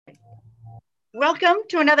Welcome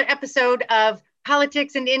to another episode of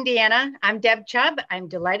Politics in Indiana. I'm Deb Chubb. I'm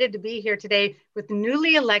delighted to be here today with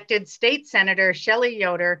newly elected State Senator Shelley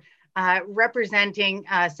Yoder, representing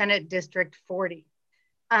Senate District 40.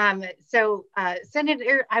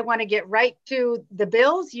 Senator, I want to get right to the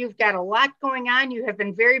bills. You've got a lot going on. You have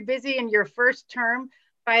been very busy in your first term,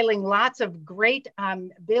 filing lots of great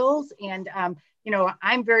bills. And,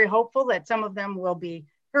 I'm very hopeful that some of them will be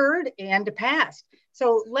heard and passed.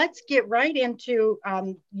 So let's get right into,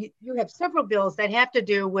 you have several bills that have to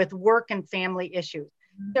do with work and family issues.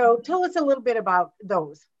 So tell us a little bit about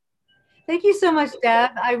those. Thank you so much,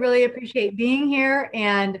 Deb. I really appreciate being here.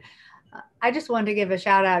 And I just wanted to give a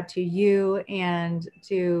shout out to you and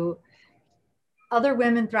to other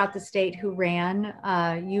women throughout the state who ran.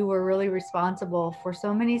 You were really responsible for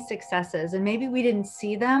so many successes, and maybe we didn't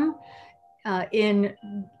see them in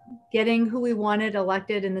getting who we wanted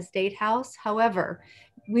elected in the state house. However,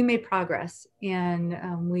 we made progress, and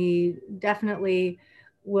we definitely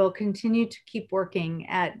will continue to keep working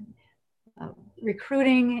at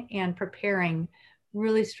recruiting and preparing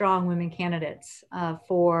really strong women candidates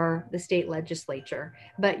for the state legislature.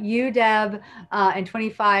 But you, Deb, and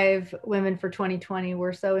 25 women for 2020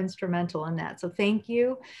 were so instrumental in that. So thank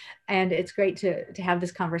you. And it's great to have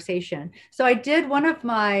this conversation. So I did one of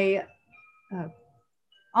my,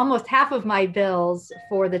 almost half of my bills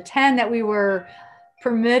for the 10 that we were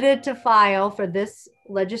permitted to file for this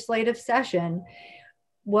legislative session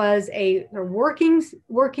was a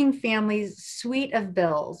working families suite of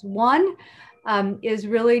bills. One is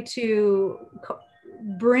really to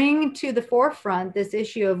bring to the forefront this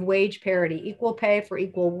issue of wage parity, equal pay for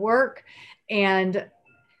equal work. And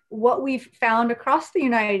what we've found across the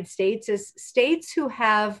United States is states who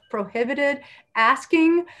have prohibited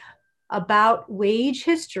asking about wage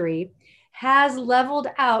history has leveled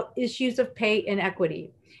out issues of pay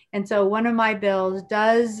inequity. And so one of my bills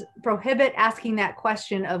does prohibit asking that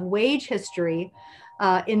question of wage history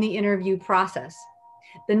in the interview process.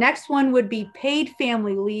 The next one would be paid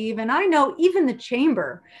family leave. And I know even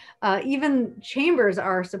the even chambers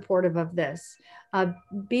are supportive of this,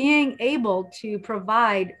 being able to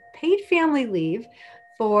provide paid family leave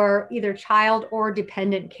for either child or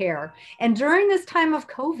dependent care. And during this time of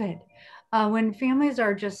COVID, when families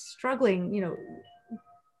are just struggling,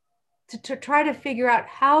 to try to figure out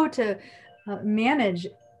how to manage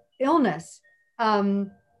illness,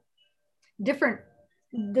 the different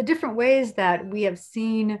ways that we have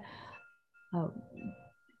seen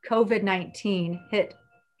COVID-19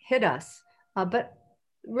 hit us, but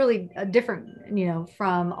really different,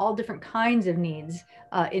 from all different kinds of needs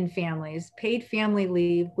in families. Paid family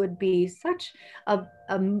leave would be such a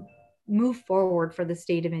move forward for the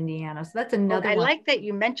state of Indiana. So that's another one. I one. like that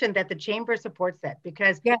you mentioned that the chamber supports that,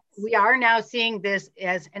 because yes, we are now seeing this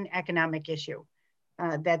as an economic issue,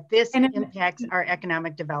 that this impacts our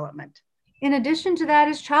economic development. In addition to that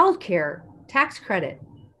is childcare, tax credit,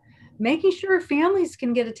 making sure families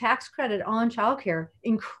can get a tax credit on childcare,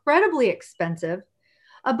 incredibly expensive.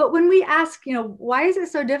 But when we ask, why is it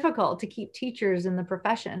so difficult to keep teachers in the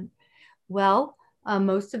profession? Well,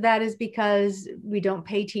 most of that is because we don't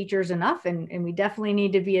pay teachers enough, and we definitely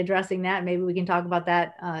need to be addressing that. Maybe we can talk about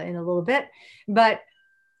that in a little bit. But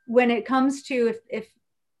when it comes to if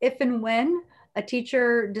and when a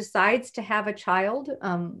teacher decides to have a child,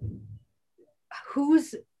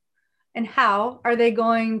 who's and how are they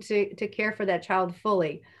going to care for that child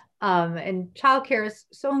fully? And childcare is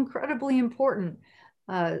so incredibly important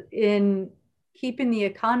in keeping the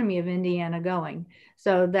economy of Indiana going.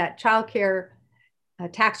 So that childcare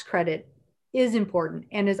tax credit is important,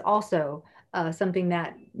 and is also something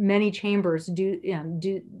that many chambers do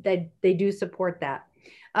they do support that.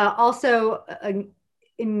 Also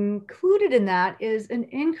included in that is an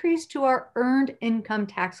increase to our earned income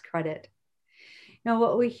tax credit. Now,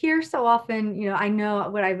 what we hear so often, I know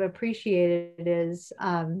what I've appreciated is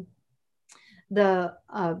the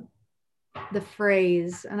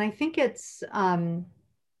phrase, and I think it's, I'm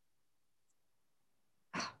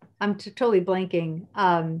totally blanking.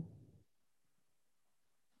 I'm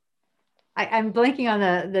blanking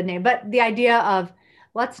on the name, but the idea of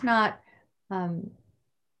let's not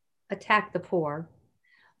attack the poor.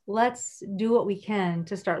 Let's do what we can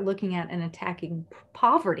to start looking at and attacking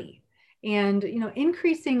poverty. And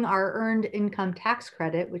increasing our earned income tax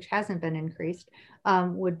credit, which hasn't been increased,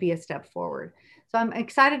 would be a step forward. So I'm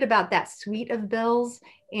excited about that suite of bills,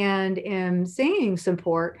 and am seeing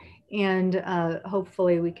support, and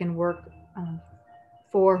hopefully we can work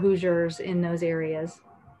for Hoosiers in those areas.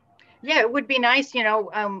 Yeah, it would be nice,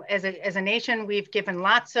 as a nation, we've given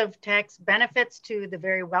lots of tax benefits to the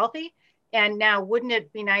very wealthy, And now, wouldn't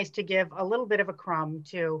it be nice to give a little bit of a crumb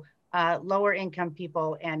to lower income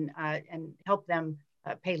people and help them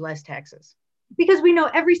pay less taxes? Because we know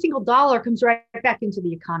every single dollar comes right back into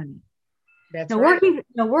the economy. That's right.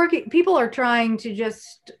 Working people are trying to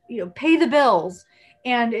just pay the bills,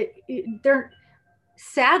 and they're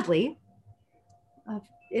sadly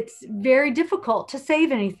it's very difficult to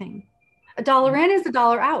save anything. A dollar in is a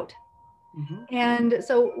dollar out. Mm-hmm. And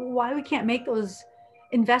so why we can't make those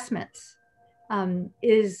investments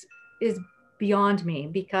is beyond me,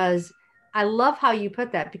 because I love how you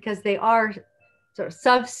put that, because they are sort of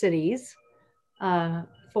subsidies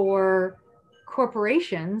for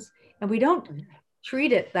corporations, and we don't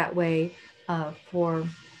treat it that way for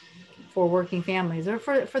working families, or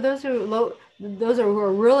for those who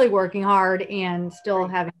are really working hard and still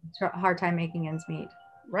having a hard time making ends meet.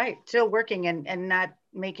 Right, still working and not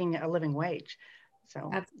making a living wage. So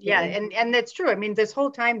absolutely. Yeah, and that's true. I mean, this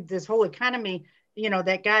whole time, this whole economy,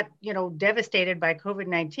 that got devastated by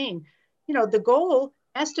COVID-19, the goal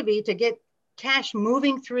has to be to get cash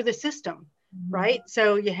moving through the system, right?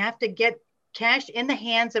 So you have to get cash in the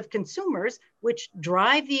hands of consumers, which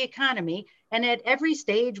drive the economy. And at every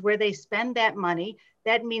stage where they spend that money,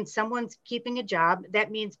 that means someone's keeping a job.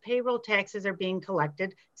 That means payroll taxes are being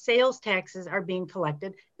collected, sales taxes are being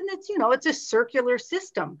collected. And it's, it's a circular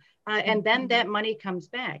system. And then that money comes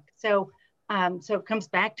back. So it comes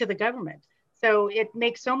back to the government. So it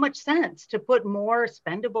makes so much sense to put more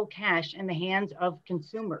spendable cash in the hands of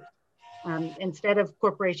consumers instead of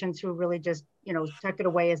corporations who really just, tuck it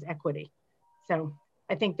away as equity. So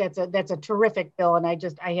I think that's a terrific bill, and I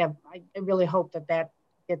really hope that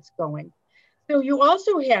gets going. So you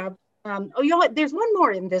also have there's one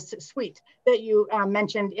more in this suite that you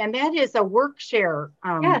mentioned, and that is a work share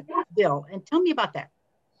bill. And tell me about that.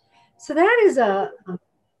 So that is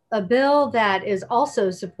a bill that is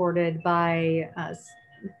also supported by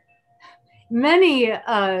many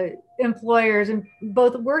employers, and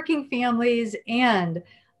both working families and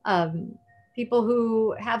people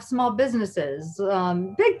who have small businesses,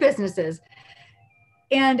 big businesses.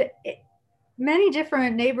 And many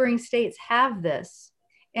different neighboring states have this.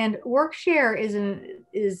 And WorkShare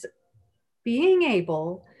is being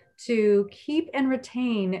able to keep and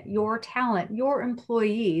retain your talent, your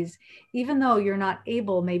employees, even though you're not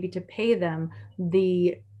able maybe to pay them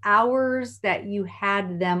the hours that you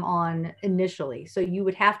had them on initially. So you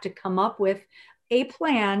would have to come up with a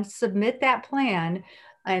plan, submit that plan,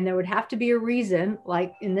 and there would have to be a reason.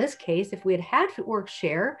 Like in this case, if we had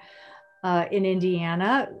WorkShare in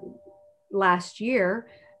Indiana last year,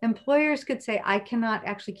 employers could say, I cannot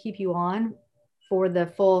actually keep you on for the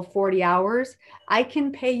full 40 hours. I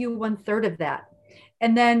can pay you 1/3 of that.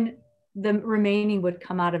 And then the remaining would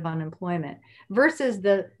come out of unemployment, versus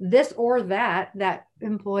this or that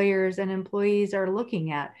employers and employees are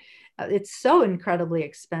looking at. It's so incredibly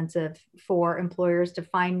expensive for employers to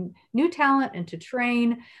find new talent and to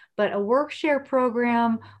train, but a WorkShare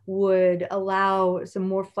program would allow some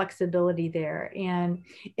more flexibility there. And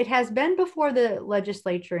it has been before the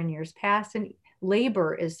legislature in years past, and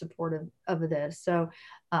labor is supportive of this. So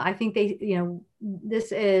I think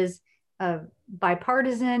this is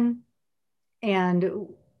bipartisan, and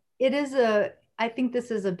I think this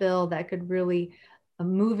is a bill that could really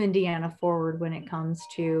move Indiana forward when it comes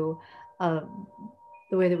to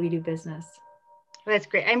the way that we do business. That's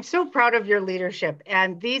great. I'm so proud of your leadership.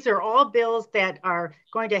 And these are all bills that are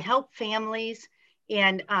going to help families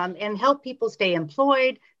and help people stay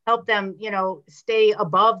employed, help them, stay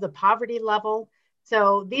above the poverty level.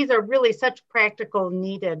 So these are really such practical,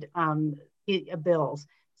 needed bills.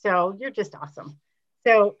 So you're just awesome.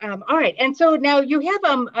 So, all right. And so now you have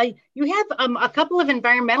a couple of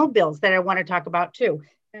environmental bills that I want to talk about too.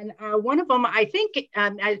 And one of them, I think,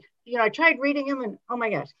 I tried reading them, and oh my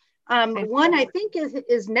gosh. One I think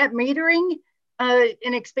is net metering,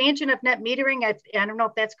 an expansion of net metering. I don't know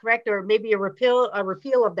if that's correct, or maybe a repeal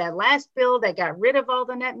of that last bill that got rid of all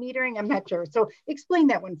the net metering. I'm not sure. So explain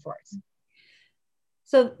that one for us.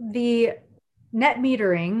 So the net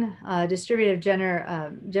metering distributed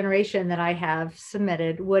generation that I have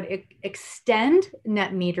submitted would extend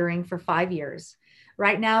net metering for 5 years.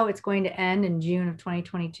 Right now, it's going to end in June of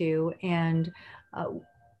 2022. And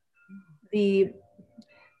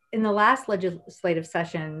in the last legislative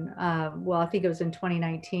session, I think it was in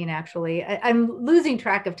 2019, actually, I'm losing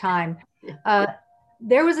track of time.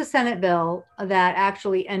 There was a Senate bill that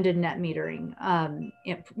actually ended net metering.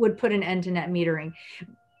 It would put an end to net metering.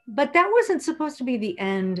 But that wasn't supposed to be the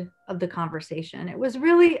end of the conversation. It was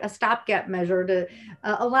really a stopgap measure to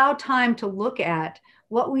allow time to look at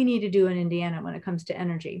what we need to do in Indiana when it comes to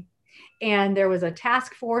energy. And there was a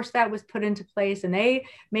task force that was put into place, and they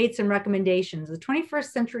made some recommendations. The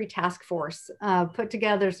 21st Century Task Force put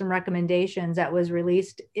together some recommendations that was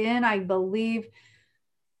released in, I believe,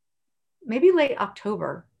 maybe late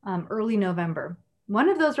October, early November. One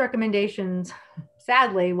of those recommendations,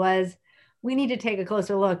 sadly, was we need to take a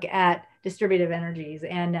closer look at distributive energies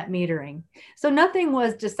and net metering. So nothing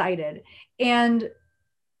was decided. And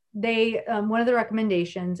they, one of the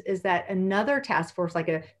recommendations is that another task force, like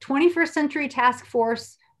a 21st Century Task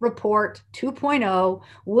Force report 2.0,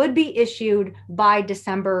 would be issued by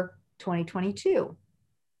December 2022.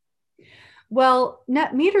 Well,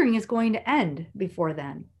 net metering is going to end before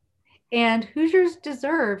then. And Hoosiers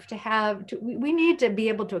deserve to have, we need to be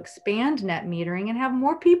able to expand net metering and have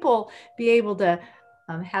more people be able to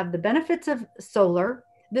have the benefits of solar.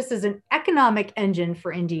 This is an economic engine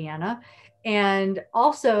for Indiana, and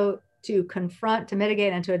also to confront, to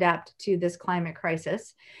mitigate, and to adapt to this climate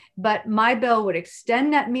crisis. But my bill would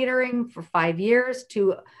extend net metering for 5 years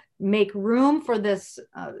to make room for this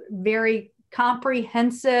very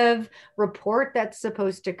comprehensive report that's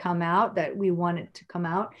supposed to come out, that we want it to come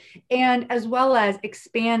out, and as well as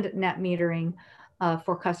expand net metering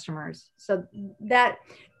for customers. So that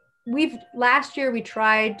last year we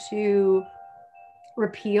tried to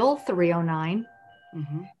repeal 309,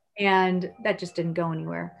 and that just didn't go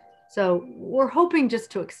anywhere. So we're hoping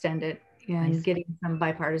just to extend it and getting some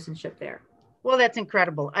bipartisanship there. Well, that's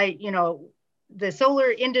incredible. The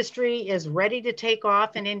solar industry is ready to take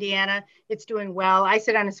off in Indiana. It's doing well. I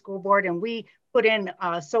sit on a school board, and we put in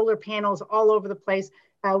solar panels all over the place.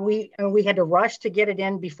 We had to rush to get it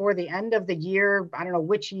in before the end of the year. I don't know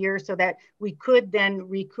which year, so that we could then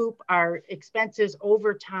recoup our expenses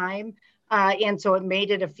over time. And so it made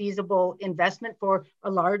it a feasible investment for a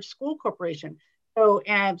large school corporation. So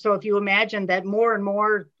if you imagine that more and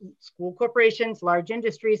more school corporations, large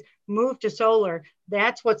industries move to solar,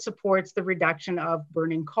 that's what supports the reduction of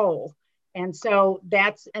burning coal. And so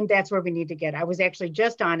that's where we need to get. I was actually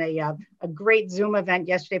just on a great Zoom event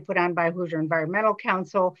yesterday put on by Hoosier Environmental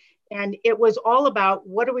Council. And it was all about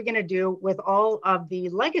what are we going to do with all of the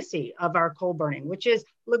legacy of our coal burning, which is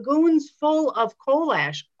lagoons full of coal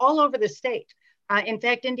ash all over the state. In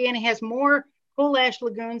fact, Indiana has more coal ash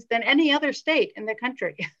lagoons than any other state in the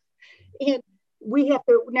country. And we have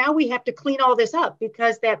to clean all this up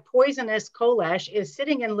because that poisonous coal ash is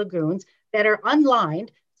sitting in lagoons that are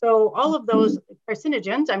unlined. So all of those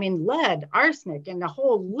carcinogens, lead, arsenic, and a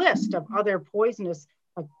whole list of other poisonous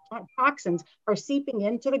toxins are seeping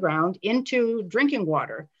into the ground, into drinking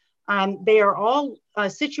water. They are all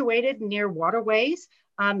situated near waterways.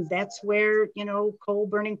 That's where, coal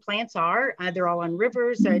burning plants are. They're all on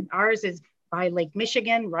rivers. Ours is by Lake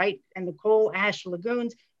Michigan, right? And the coal ash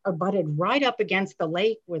lagoons are butted right up against the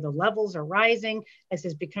lake where the levels are rising. This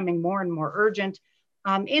is becoming more and more urgent.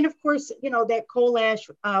 And of course, that coal ash,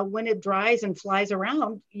 when it dries and flies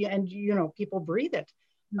around, and, people breathe it.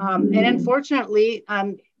 And unfortunately,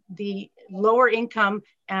 the lower income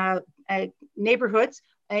neighborhoods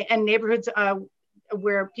and neighborhoods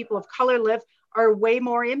where people of color live are way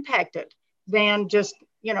more impacted than just,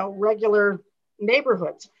 regular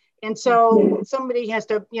neighborhoods. And so somebody has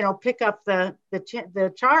to, pick up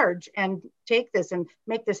the charge and take this and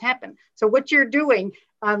make this happen. So what you're doing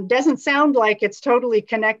doesn't sound like it's totally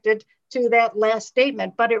connected to that last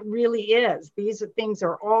statement, but it really is. These things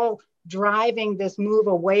are all driving this move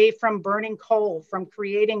away from burning coal, from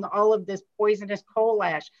creating all of this poisonous coal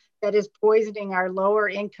ash that is poisoning our lower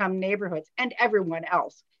income neighborhoods and everyone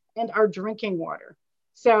else and our drinking water.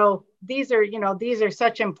 So these are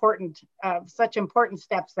such important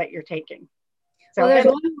steps that you're taking. So there's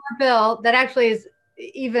one more bill that actually is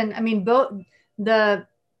even, both the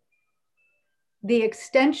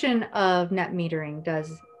extension of net metering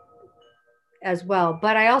does as well,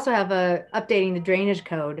 but I also have updating the drainage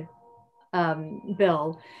code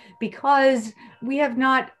bill, because we have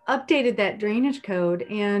not updated that drainage code,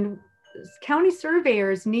 and county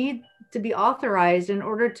surveyors need to be authorized in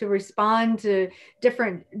order to respond to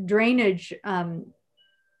different drainage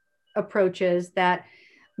approaches that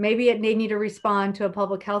maybe they need to respond to a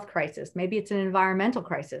public health crisis. Maybe it's an environmental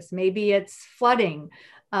crisis. Maybe it's flooding.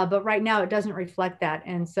 But right now it doesn't reflect that.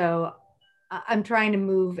 And so I'm trying to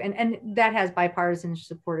move, and that has bipartisan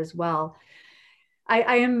support as well.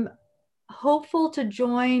 I am hopeful to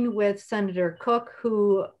join with Senator Cook,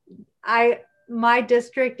 who my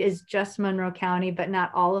district is just Monroe County, but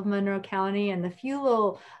not all of Monroe County. And the few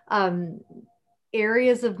little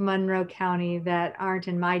areas of Monroe County that aren't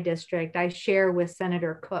in my district, I share with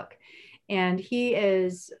Senator Cook. And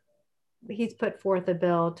he's put forth a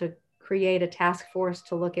bill to create a task force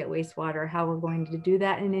to look at wastewater, how we're going to do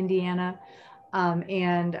that in Indiana.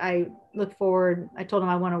 And I look forward, I told him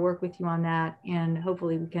I want to work with you on that, and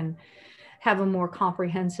hopefully we can have a more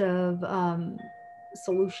comprehensive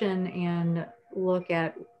solution and look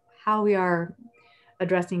at how we are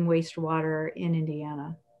addressing wastewater in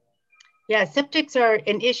Indiana. Yeah, septics are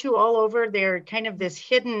an issue all over. They're kind of this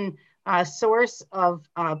hidden source of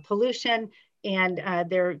pollution, and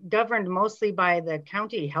they're governed mostly by the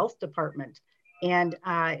county health department. And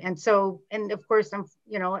of course,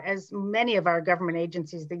 as many of our government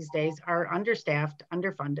agencies these days are understaffed,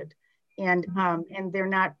 underfunded, and they're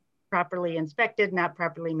not properly inspected, not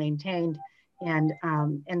properly maintained, and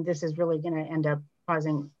this is really going to end up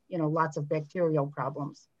causing lots of bacterial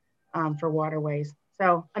problems for waterways.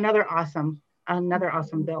 So another awesome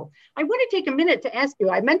bill. I want to take a minute to ask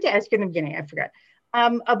you. I meant to ask you in the beginning. I forgot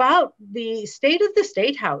about the state of the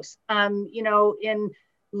State House. In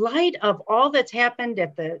light of all that's happened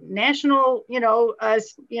at the national,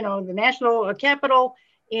 the national Capitol,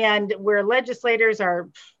 and where legislators are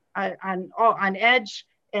on edge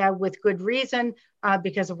with good reason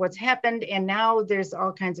because of what's happened, and now there's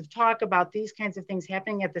all kinds of talk about these kinds of things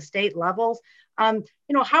happening at the state levels.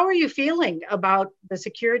 How are you feeling about the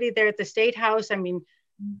security there at the State House? I mean,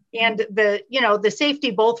 and the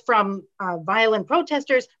safety both from violent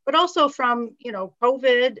protesters, but also from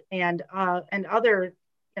COVID and other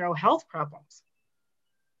health problems.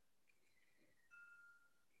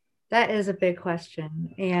 That is a big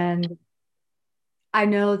question, and I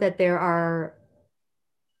know that there are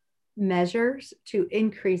measures to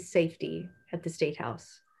increase safety at the State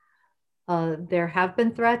House. There have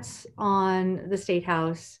been threats on the State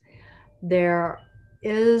House. There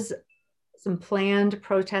is some planned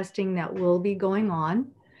protesting that will be going on.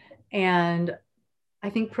 And I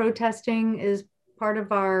think protesting is part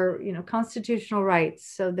of our, constitutional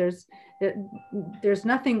rights. So there's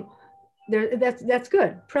nothing there. That's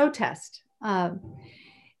good. Protest.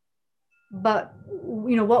 But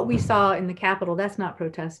what we saw in the Capitol, that's not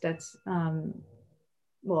protest. That's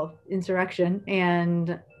insurrection.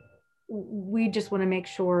 And we just want to make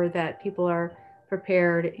sure that people are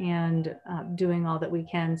prepared and doing all that we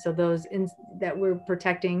can. So that we're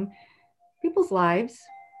protecting people's lives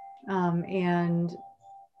and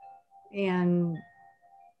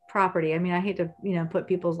property. I mean, I hate to, put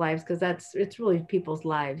people's lives, because it's really people's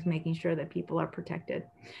lives, making sure that people are protected.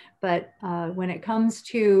 But when it comes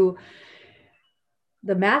to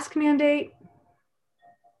the mask mandate,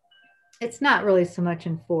 it's not really so much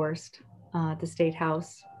enforced at the State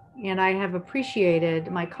House. And I have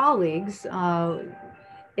appreciated my colleagues.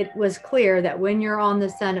 It was clear that when you're on the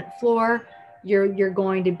Senate floor, you're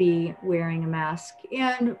going to be wearing a mask.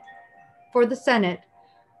 And for the Senate,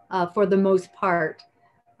 for the most part,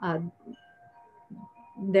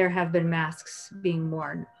 there have been masks being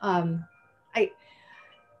worn.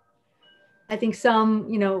 I think some,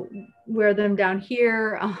 wear them down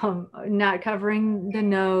here, not covering the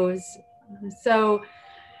nose. So,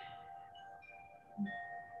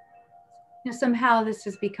 somehow this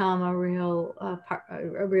has become a real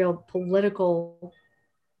political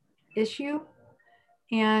issue.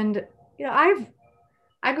 And, I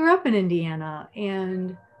grew up in Indiana,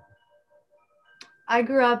 and I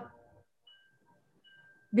grew up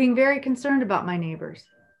being very concerned about my neighbors,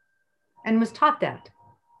 and was taught that.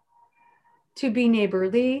 To be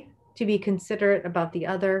neighborly, to be considerate about the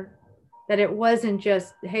other, that it wasn't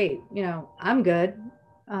just, hey, I'm good.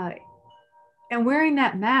 And wearing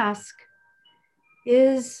that mask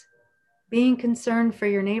is being concerned for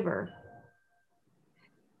your neighbor.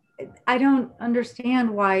 I don't understand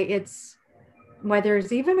why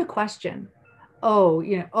there's even a question.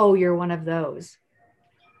 You're one of those.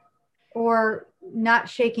 Or not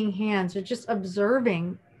shaking hands, or just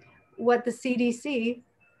observing what the CDC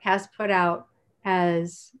has put out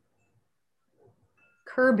as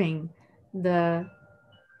curbing the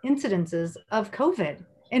incidences of COVID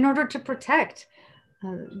in order to protect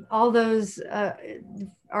all those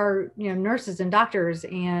our nurses and doctors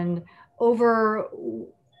and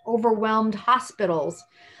overwhelmed hospitals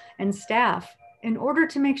and staff, in order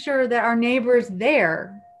to make sure that our neighbors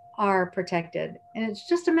there are protected. And it's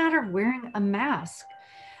just a matter of wearing a mask.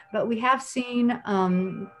 But we have seen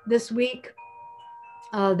this week,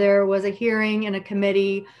 there was a hearing in a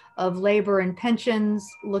committee of labor and pensions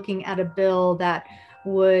looking at a bill that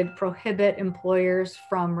would prohibit employers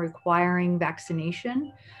from requiring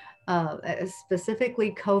vaccination,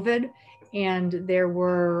 specifically COVID. And there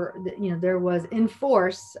was in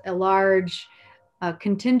force a large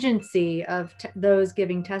contingency of those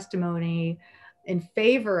giving testimony in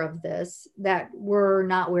favor of this that were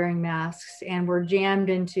not wearing masks and were jammed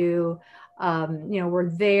into, we're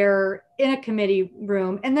there in a committee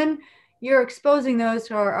room, and then you're exposing those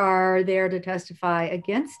who are there to testify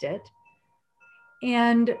against it.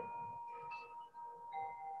 And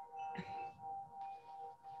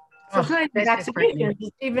so it's not even vaccinations,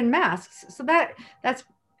 it's even masks. So that's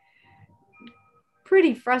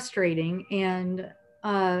pretty frustrating, and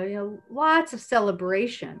lots of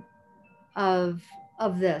celebration of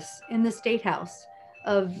this in the State House,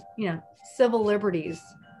 of civil liberties,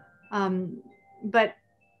 but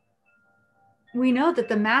we know that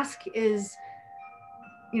the mask is,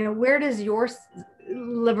 where does your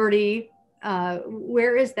liberty,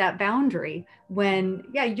 where is that boundary when,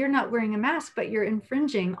 you're not wearing a mask, but you're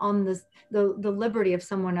infringing on the liberty of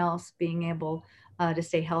someone else being able to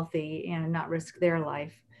stay healthy and not risk their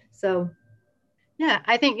life. So yeah,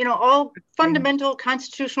 I think, all fundamental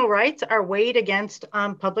constitutional rights are weighed against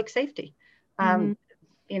public safety.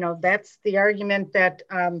 That's the argument that,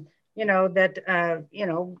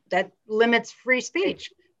 that limits free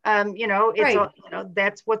speech.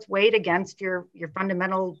 That's what's weighed against your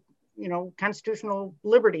fundamental, constitutional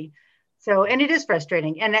liberty. So, and it is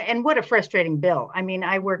frustrating, and what a frustrating bill. I mean,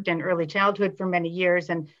 I worked in early childhood for many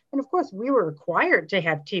years, and of course we were required to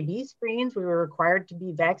have TB screens. We were required to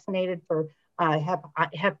be vaccinated for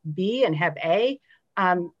Hep B and Hep A,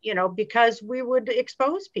 because we would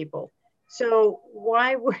expose people. So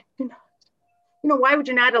why would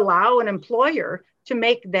you not allow an employer to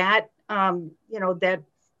make that that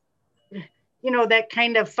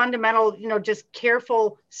kind of fundamental, just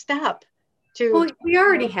careful step to? Well, we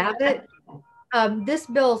already have it. This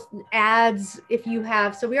bill adds, if you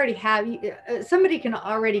have, so we already have, somebody can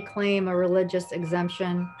already claim a religious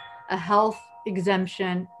exemption, a health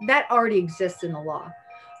exemption, that already exists in the law.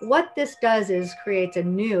 What this does is creates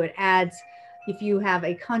it adds, if you have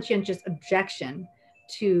a conscientious objection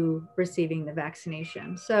to receiving the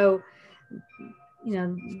vaccination. So,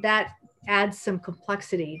 that adds some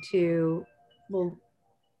complexity to, well,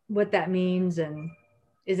 what that means, and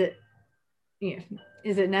is it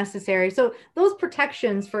necessary? So those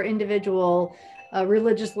protections for individual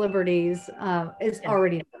religious liberties is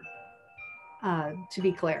already to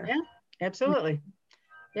be clear. Yeah, absolutely.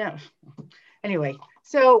 Yeah. Anyway,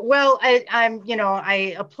 so, well,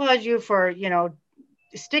 I applaud you for,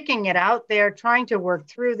 sticking it out there, trying to work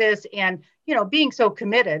through this, and, being so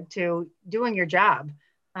committed to doing your job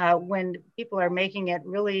when people are making it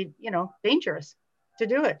really, dangerous to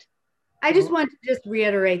do it. I just want to just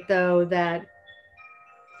reiterate, though, that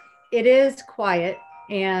it is quiet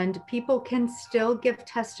and people can still give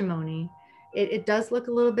testimony. It does look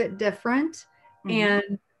a little bit different.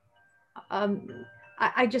 And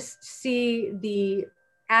I just see the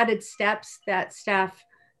added steps that staff,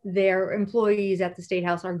 their employees at the State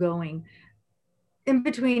House are going in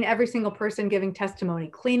between every single person giving testimony,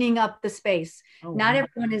 cleaning up the space. Not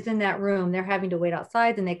everyone is in that room. They're having to wait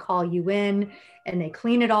outside, and they call you in and they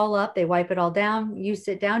clean it all up. They wipe it all down. You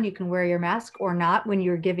sit down, you can wear your mask or not when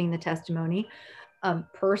you're giving the testimony.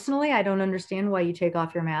 Personally, I don't understand why you take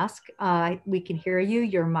off your mask. We can hear you,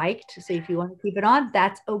 you're mic'd. So if you want to keep it on,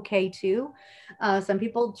 that's okay too. Some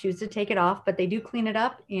people choose to take it off, but they do clean it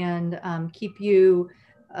up and keep you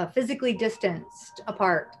physically distanced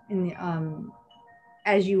apart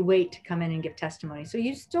as you wait to come in and give testimony. So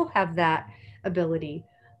you still have that ability,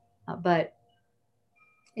 but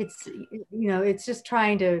it's, it's just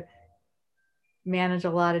trying to manage a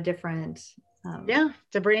lot of different.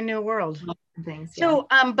 It's a brand new world. Things. So,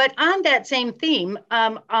 but on that same theme,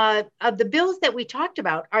 of the bills that we talked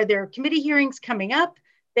about, are there committee hearings coming up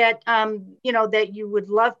that, that you would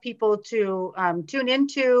love people to tune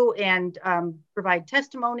into and provide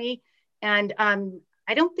testimony? And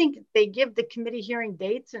I don't think they give the committee hearing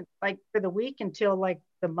dates for the week until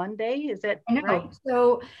the Monday. Is that right?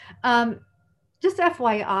 So just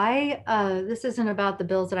FYI, this isn't about the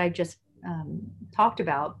bills that I just talked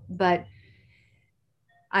about, but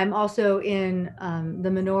I'm also in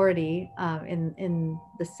the minority in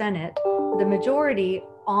the Senate. The majority,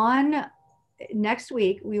 on next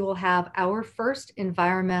week, we will have our first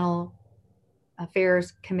Environmental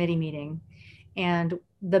Affairs Committee meeting. And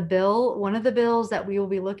one of the bills that we will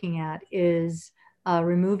be looking at is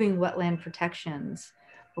removing wetland protections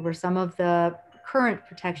over some of the current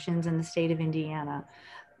protections in the state of Indiana.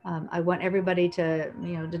 I want everybody to,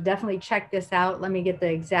 to definitely check this out. Let me get the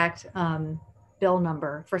exact bill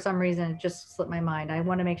number. For some reason, it just slipped my mind. I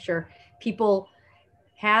want to make sure people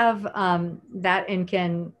have that and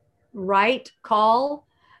can call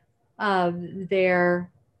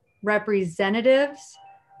their representatives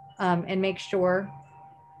and make sure.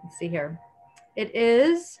 Let's see here. It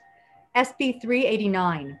is SB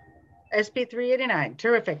 389. SB 389,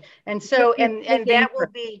 terrific. And so, and that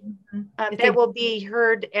will be,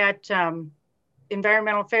 heard at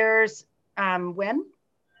Environmental Affairs when?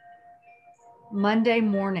 Monday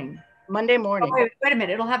morning. Monday morning. Oh, wait a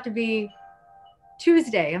minute. It'll have to be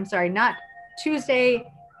Tuesday. I'm sorry, not Tuesday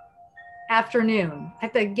afternoon. I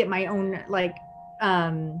have to get my own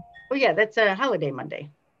oh yeah, that's a holiday Monday.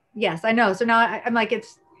 Yes, I know. So now I'm like,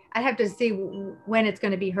 I have to see when it's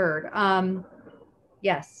going to be heard.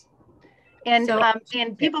 Yes. And so,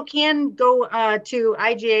 and people can go to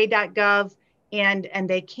IGA.gov and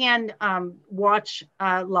they can watch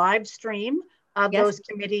live stream of those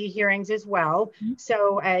committee hearings as well. Mm-hmm.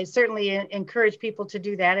 So I certainly encourage people to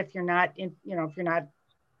do that if you're not if you're not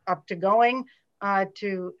up to going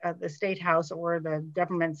to the State House or the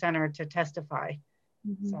Government Center to testify.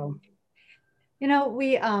 Mm-hmm. So,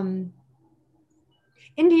 we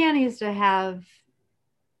Indiana used to have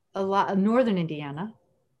a lot of northern Indiana,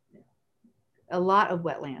 a lot of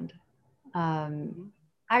wetland.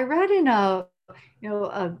 I read in a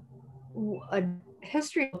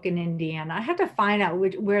history book in Indiana. I have to find out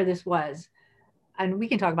where this was, and we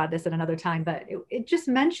can talk about this at another time. But it just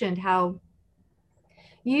mentioned how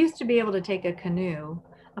you used to be able to take a canoe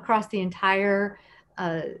across the entire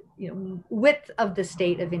width of the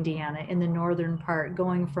state of Indiana in the northern part,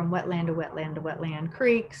 going from wetland to wetland to wetland,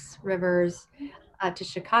 creeks, rivers, to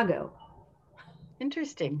Chicago.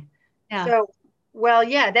 Interesting. Yeah. So, well,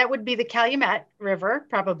 yeah, that would be the Calumet River,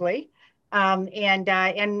 probably. And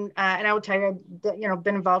I will tell you,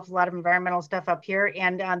 been involved with a lot of environmental stuff up here,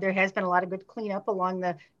 and there has been a lot of good cleanup along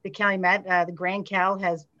the Calumet. The Grand Cal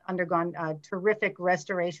has undergone terrific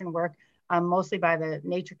restoration work, mostly by the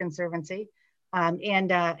Nature Conservancy,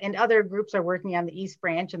 and other groups are working on the East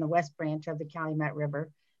Branch and the West Branch of the Calumet River.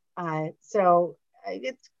 So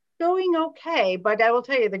it's going okay, but I will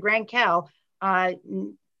tell you, the Grand Cal.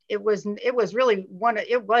 It was really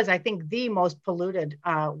I think the most polluted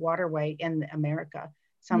waterway in America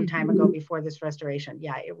some time ago before this restoration.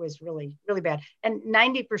 Yeah, it was really, really bad. And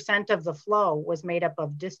 90% of the flow was made up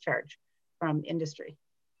of discharge from industry.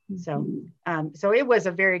 So, so it was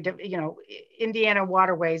a very, Indiana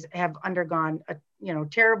waterways have undergone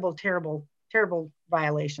terrible, terrible, terrible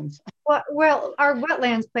violations. Well, our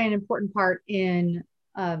wetlands play an important part in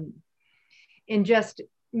just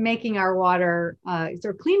making our water,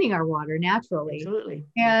 cleaning our water naturally. Absolutely.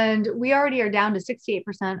 And we already are down to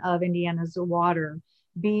 68% of Indiana's water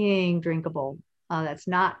being drinkable. That's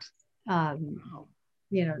not, that's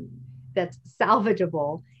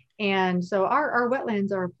salvageable. And so our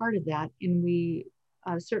wetlands are a part of that. And we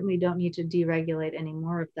certainly don't need to deregulate any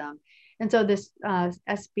more of them. And so this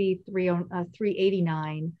SB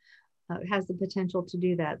 389 has the potential to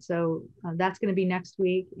do that. So that's going to be next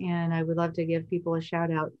week. And I would love to give people a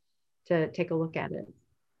shout out to take a look at it.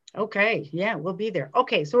 Okay. Yeah, we'll be there.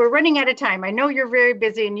 Okay. So we're running out of time. I know you're very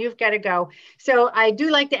busy and you've got to go. So I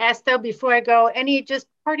do like to ask though, before I go, any just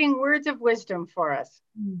parting words of wisdom for us?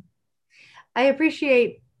 I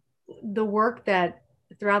appreciate the work that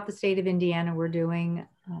throughout the state of Indiana we're doing.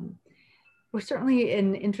 We're certainly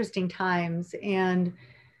in interesting times, and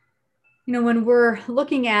when we're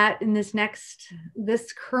looking at in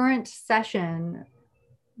this current session,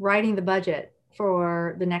 writing the budget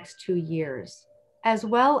for the next 2 years, as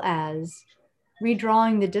well as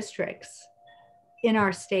redrawing the districts in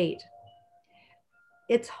our state,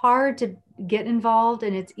 it's hard to get involved,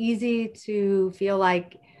 and it's easy to feel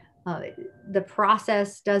like the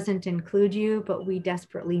process doesn't include you, but we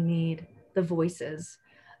desperately need the voices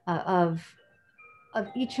of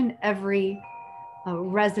each and every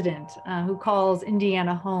resident who calls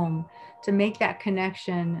Indiana home, to make that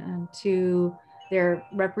connection to their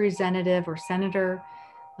representative or senator,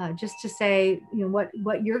 just to say,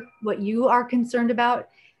 what you are concerned about.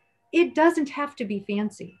 It doesn't have to be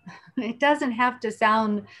fancy. It doesn't have to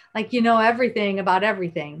sound like you know everything about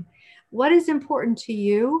everything. What is important to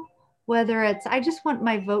you, whether it's, I just want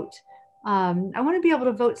my vote, I want to be able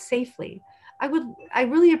to vote safely. I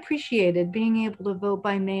really appreciated being able to vote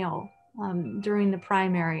by mail during the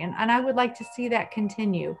primary, and I would like to see that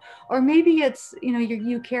continue. Or maybe it's,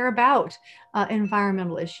 you care about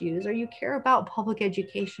environmental issues, or you care about public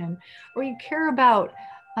education, or you care about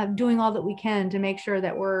doing all that we can to make sure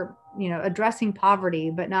that we're, addressing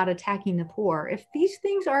poverty, but not attacking the poor. If these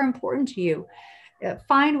things are important to you,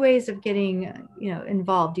 find ways of getting,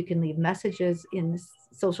 involved. You can leave messages in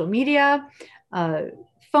social media,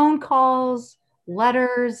 phone calls,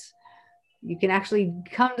 letters. You can actually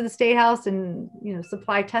come to the State House and,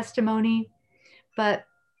 supply testimony. But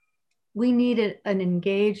we need an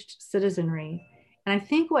engaged citizenry And I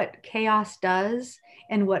think what chaos does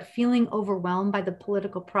and what feeling overwhelmed by the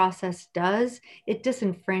political process does, it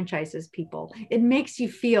disenfranchises people. It makes you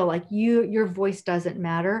feel like your voice doesn't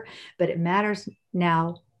matter, but it matters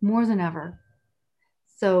now more than ever.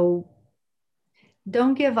 So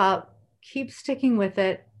don't give up, keep sticking with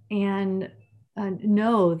it, and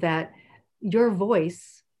know that your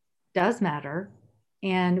voice does matter.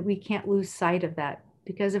 And we can't lose sight of that,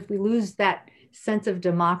 because if we lose that sense of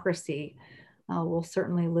democracy, we'll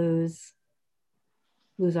certainly lose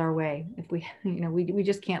our way. If we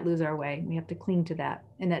just can't lose our way. We have to cling to that,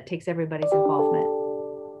 and that takes everybody's involvement.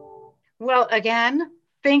 Well, again,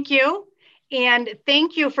 thank you. And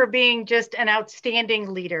thank you for being just an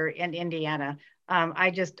outstanding leader in Indiana.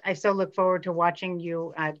 I so look forward to watching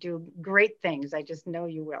you do great things. I just know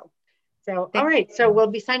you will. So, all right. So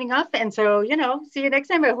we'll be signing off. And so, see you next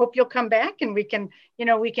time. I hope you'll come back and we can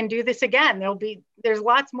do this again. There's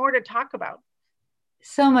lots more to talk about.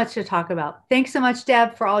 So much to talk about. Thanks so much,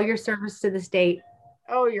 Deb, for all your service to the state.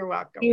 Oh, you're welcome.